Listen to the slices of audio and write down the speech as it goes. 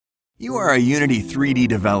You are a Unity 3D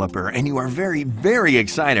developer and you are very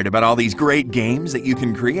excited about all these great games that you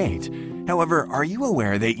can create. However, are you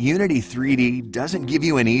aware that Unity 3D doesn't give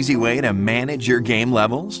you an easy way to manage your game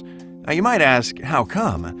levels? Now you might ask, how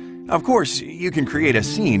come? Of course, you can create a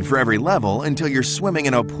scene for every level until you're swimming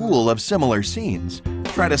in a pool of similar scenes.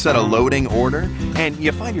 Try to set a loading order and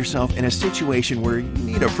you find yourself in a situation where you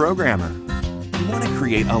need a programmer. You want to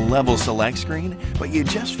create a level select screen, but you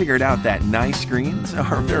just figured out that nice screens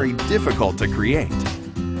are very difficult to create.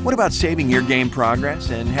 What about saving your game progress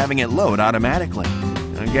and having it load automatically?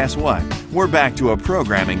 And guess what? We're back to a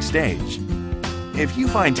programming stage. If you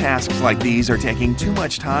find tasks like these are taking too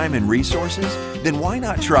much time and resources, then why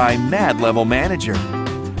not try Mad Level Manager?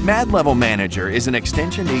 Mad Level Manager is an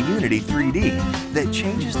extension to Unity 3D that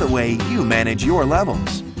changes the way you manage your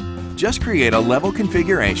levels. Just create a level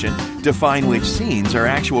configuration, define which scenes are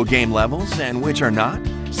actual game levels and which are not,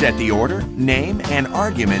 set the order, name, and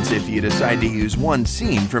arguments if you decide to use one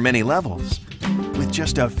scene for many levels. With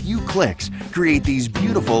just a few clicks, create these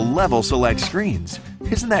beautiful level select screens.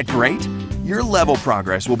 Isn't that great? Your level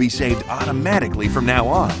progress will be saved automatically from now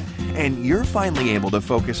on, and you're finally able to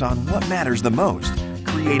focus on what matters the most,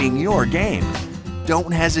 creating your game.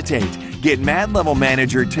 Don't hesitate. Get Mad Level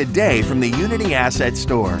Manager today from the Unity Asset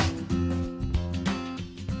Store.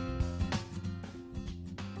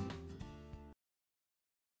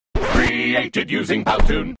 Created using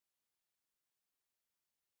Powtoon.